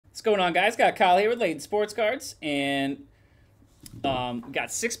What's going on, guys? Got Kyle here with Layton Sports Cards, and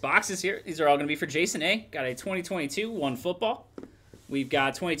got 6 boxes here. These are all going to be for Jason A. Got a 2022 One Football. We've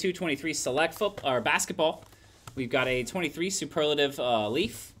got 22-23 Select Basketball. We've got a 23 Superlative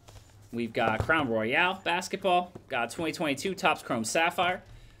Leaf. We've got Crown Royale Basketball. Got 2022 Topps Chrome Sapphire.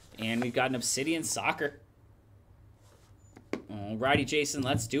 And we've got an Obsidian Soccer. Alrighty, Jason,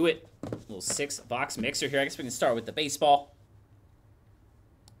 let's do it. Little 6-box mixer here. I guess we can start with the baseball.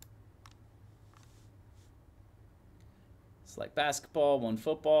 Select Basketball, One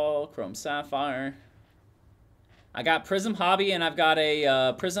Football, Chrome Sapphire. I got Prism Hobby, and I've got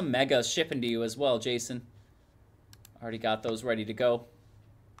a Prism Mega shipping to you as well, Jason. Already got those ready to go.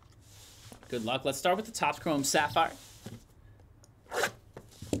 Good luck. Let's start with the Topps Chrome Sapphire.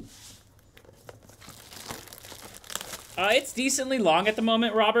 It's decently long at the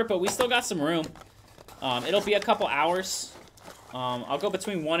moment, Robert, but we still got some room. It'll be a couple hours. I'll go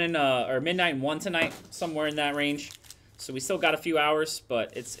between 1 and or midnight and 1 tonight, somewhere in that range. So we still got a few hours,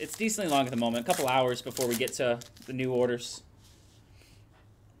 but it's decently long at the moment. A couple hours before we get to the new orders.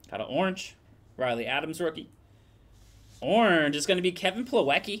 Got an orange, Riley Adams rookie. Orange is going to be Kevin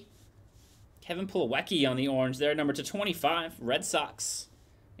Plawecki. Kevin Plawecki on the orange there, number /25, Red Sox.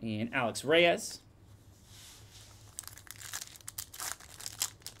 And Alex Reyes.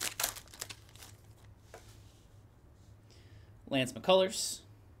 Lance McCullers,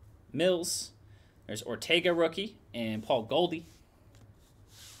 Mills. There's Ortega rookie and Paul Goldie.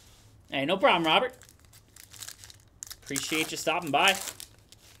 Hey, no problem, Robert. Appreciate you stopping by.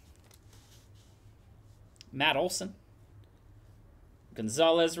 Matt Olson,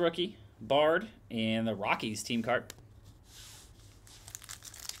 Gonzalez rookie, Bard, and the Rockies team card.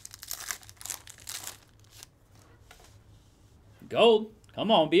 Gold,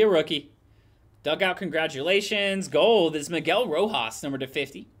 come on, be a rookie. Dugout, congratulations. Gold is Miguel Rojas, number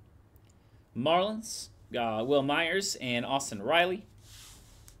 /50. Marlins, Will Myers and Austin Riley.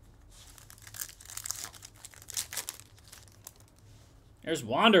 There's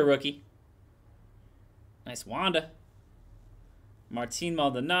Wanda rookie. Nice Wanda. Martin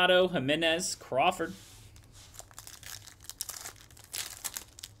Maldonado, Jimenez, Crawford.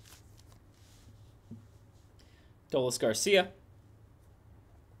 Dolis Garcia.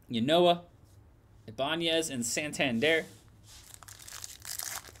 Yanoa. Ibanez and Santander.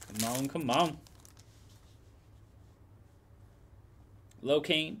 Come on, come on.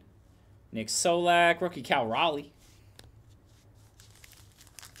 Locane. Nick Solak. Rookie Cal Raleigh.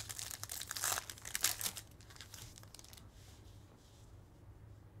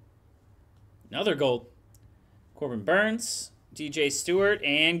 Another gold. Corbin Burns. DJ Stewart.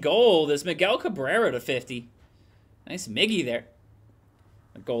 And gold is Miguel Cabrera /50. Nice Miggy there.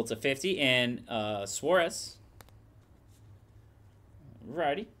 A gold /50. And Suarez.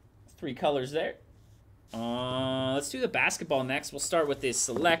 Alrighty. 3 colors there. Let's do the basketball next. We'll start with this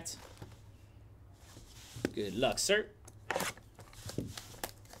select. Good luck, sir.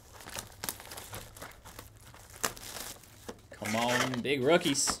 Come on, big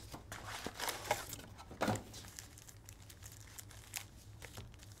rookies.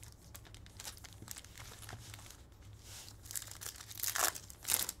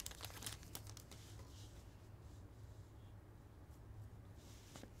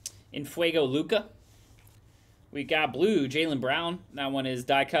 In Fuego Luca. We got blue, Jaylen Brown. That one is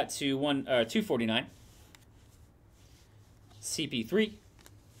die cut to 249. CP3.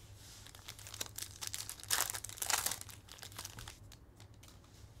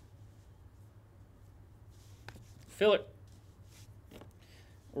 Filler.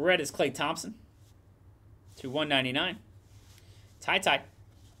 Red is Klay Thompson to 199. Ty.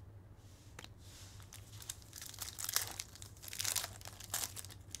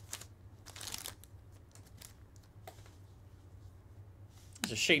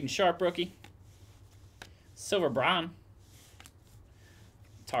 There's a Shaden Sharp rookie. Silver Brown.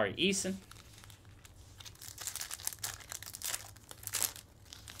 Tari Eason.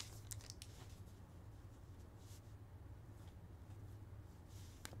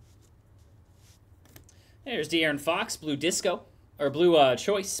 There's De'Aaron Fox, blue disco, or blue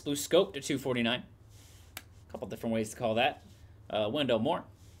choice, blue scope to 249. A couple different ways to call that. Wendell Moore.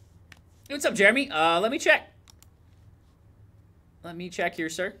 Hey, what's up, Jeremy? Let me check. Let me check here,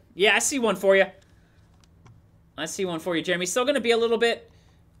 sir. Yeah, I see one for you. I see one for you, Jeremy. Still going to be a little bit,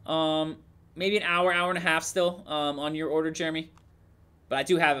 maybe an hour, hour and a half still on your order, Jeremy. But I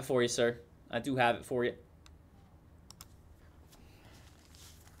do have it for you, sir. I do have it for you.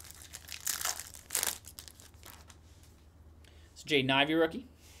 It's Jaden Ivey rookie.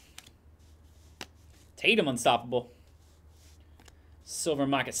 Tatum unstoppable. Silver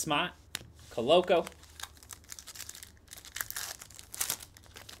Market Smart. Coloco.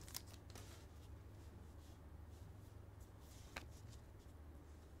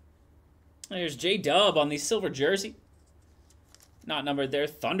 There's J-Dub on the silver jersey. Not numbered there.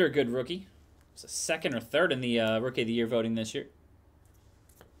 Thunder, good rookie. It's a second or third in the Rookie of the Year voting this year.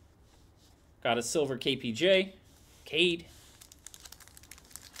 Got a silver KPJ. Cade.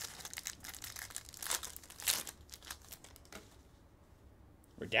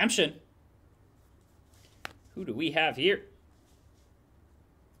 Redemption. Who do we have here?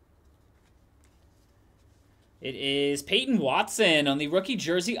 It is Peyton Watson on the rookie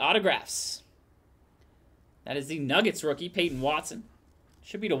jersey autographs. That is the Nuggets rookie, Peyton Watson.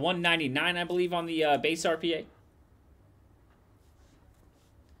 Should be to 199, I believe, on the base RPA.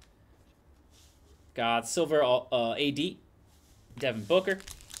 Got silver AD, Devin Booker.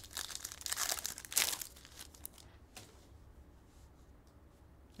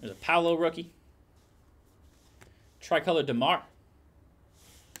 There's a Paolo rookie. Tricolor DeMar.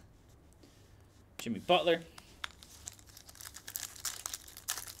 Jimmy Butler.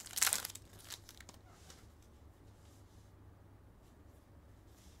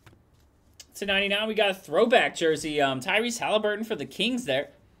 To 99, we got a throwback jersey. Tyrese Halliburton for the Kings there.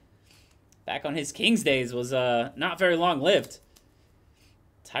 Back on his Kings days, was not very long-lived.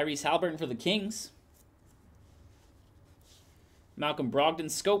 Tyrese Halliburton for the Kings. Malcolm Brogdon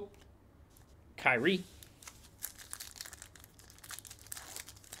scope. Kyrie.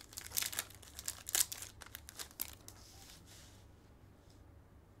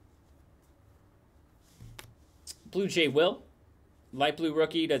 Blue Jay Will. Light blue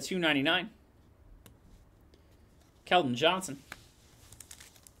rookie to 299. Keldon Johnson.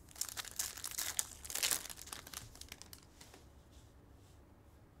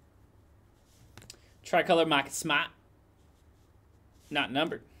 Tricolor Market Smart. Not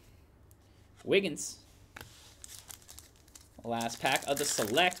numbered. Wiggins. Last pack of the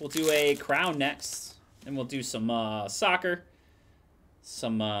select. We'll do a crown next. Then we'll do some soccer.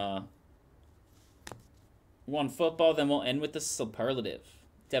 Some one football. Then we'll end with the superlative.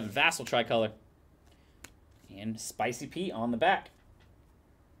 Devin Vassell tricolor. And Spicy Pete on the back.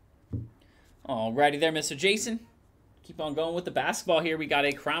 Alrighty there, Mr. Jason. Keep on going with the basketball here. We got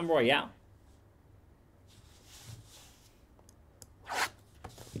a Crown Royale.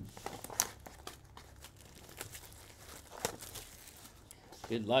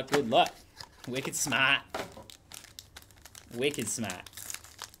 Good luck, good luck. Wicked smart. Wicked smart.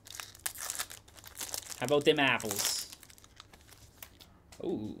 How about them apples?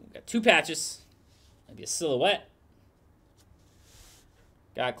 Ooh, got two patches. Maybe a silhouette.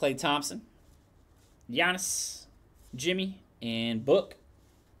 Got Klay Thompson, Giannis, Jimmy, and Book.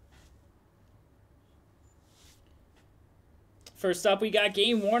 First up, we got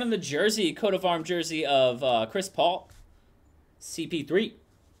game worn in the jersey, coat of arm jersey of Chris Paul, CP3.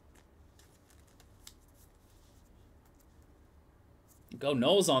 Go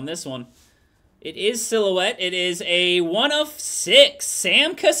Knowles on this one. It is silhouette. It is a 1 of 6.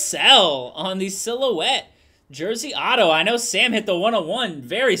 Sam Cassell on the silhouette. Jersey auto. I know Sam hit the 101.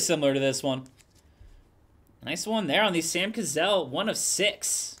 Very similar to this one. Nice one there on the Sam Cassell. 1 of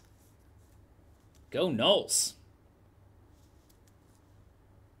 6. Go Knowles.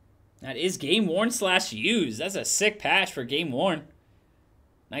 That is game worn / used. That's a sick patch for game worn.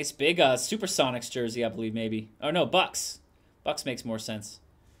 Nice big Supersonics jersey, I believe, maybe. Oh, no, Bucks. Bucks makes more sense.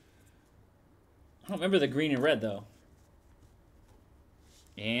 I don't remember the green and red, though.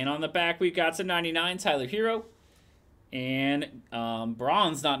 And on the back, we've got to 99, Tyler Hero. And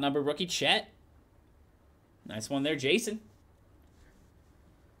bronze, not numbered, rookie Chet. Nice one there, Jason.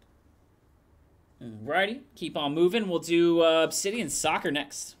 Alrighty, keep on moving. We'll do Obsidian Soccer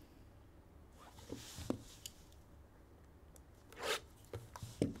next.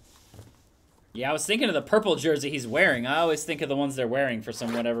 Yeah, I was thinking of the purple jersey he's wearing. I always think of the ones they're wearing for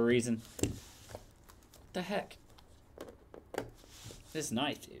some whatever reason. What the heck? This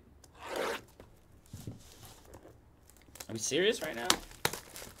knife, dude. Are we serious right now?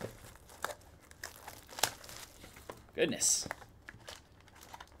 Goodness.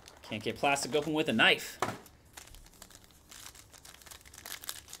 Can't get plastic open with a knife.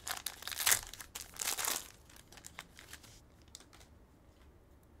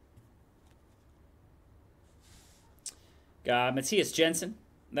 Got Matthias Jensen.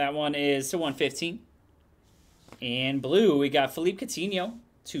 That one is to 115. And blue, we got Philippe Coutinho,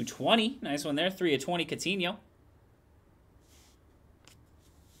 220. Nice one there, 3 of 20 Coutinho.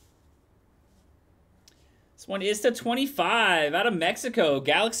 This one is to 25 out of Mexico.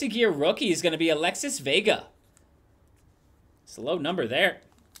 Galaxy Gear rookie is going to be Alexis Vega. It's a low number there.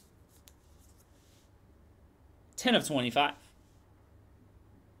 10 of 25.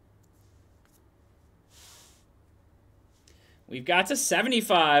 We've got to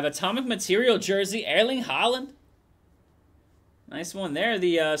 75. Atomic Material jersey, Erling Haaland. Nice one there.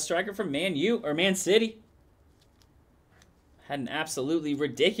 The striker from Man City. Had an absolutely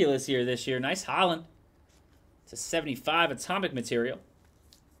ridiculous year this year. Nice Haaland. It's a 75 Atomic Material.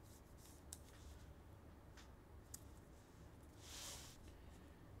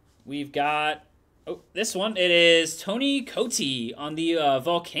 We've got, oh, this one. It is Tony Cotie on the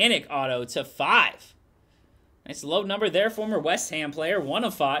Volcanic auto to 5. Nice low number there. Former West Ham player. 1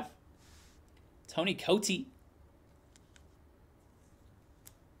 of 5. Tony Cotie.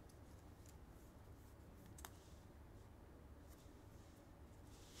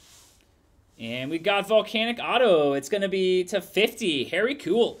 And we got Volcanic auto. It's going to be to 50. Harry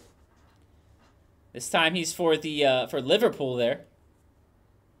Kewell. This time he's for the for Liverpool there.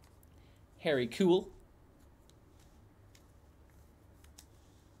 Harry Kewell.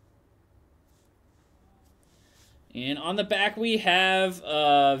 And on the back we have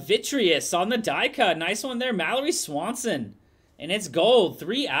Vitreous on the die cut. Nice one there. Mallory Swanson. And it's gold.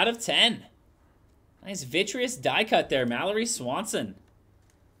 3 out of 10. Nice Vitreous die cut there. Mallory Swanson.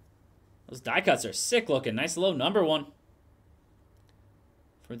 Those die cuts are sick looking. Nice low number one.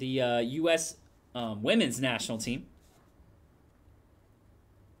 For the U.S. Women's National Team.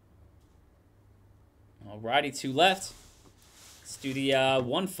 Alrighty, 2 left. Let's do the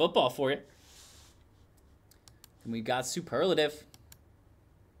one football for you. And we got Superlative.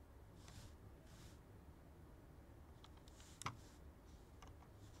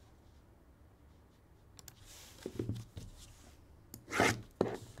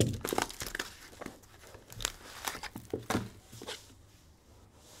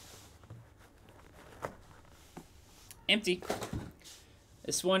 Empty.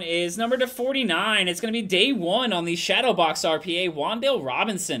 This one is numbered to 49. It's going to be day 1 on the Shadow Box RPA. Wan'Dale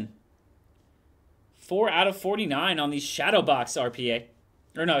Robinson. 4 out of 49 on the Shadow Box RPA.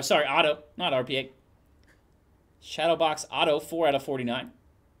 Or no, sorry, auto. Not RPA. Shadow Box auto, 4 out of 49.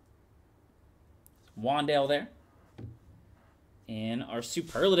 Wan'Dale there. And our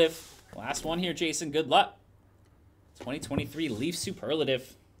Superlative. Last one here, Jason. Good luck. 2023 Leaf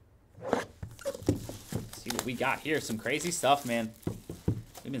Superlative. See what we got here. Some crazy stuff, man.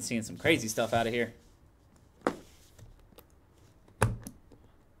 We've been seeing some crazy stuff out of here.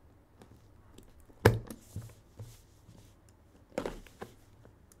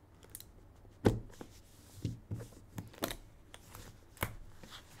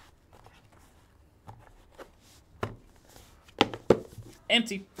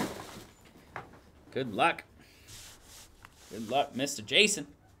 Empty. Good luck. Good luck, Mr. Jason.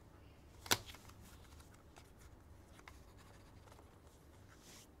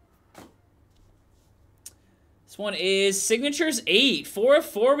 This one is Signatures 8. 4 of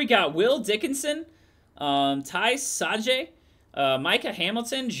 4. We got Will Dickinson, Ty Sajay, Micah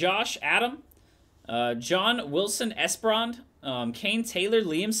Hamilton, Josh Adam, John Wilson Esperond, Kane Taylor,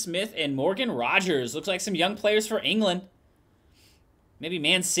 Liam Smith, and Morgan Rogers. Looks like some young players for England. Maybe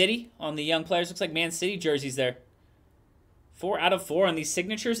Man City on the young players. Looks like Man City jerseys there. 4 out of 4 on these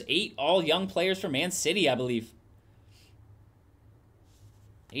Signatures 8. All young players for Man City, I believe.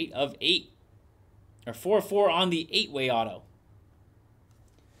 8 of 8. Or 4 of 4 on the 8-way auto.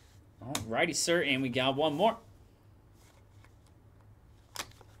 Alrighty, sir. And we got one more.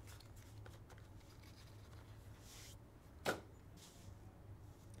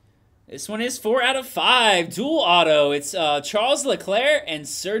 This one is 4 out of 5. Dual auto. It's Charles Leclerc and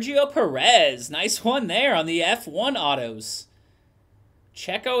Sergio Perez. Nice one there on the F1 autos.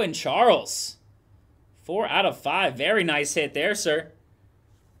 Checo and Charles. 4 out of 5. Very nice hit there, sir.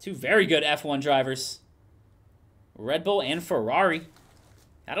 2 very good F1 drivers. Red Bull and Ferrari.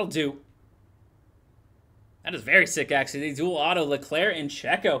 That'll do. That is very sick, actually. The dual auto, Leclerc and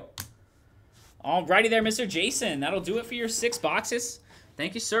Checo. Alrighty there, Mr. Jason. That'll do it for your 6 boxes.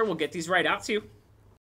 Thank you, sir. We'll get these right out to you.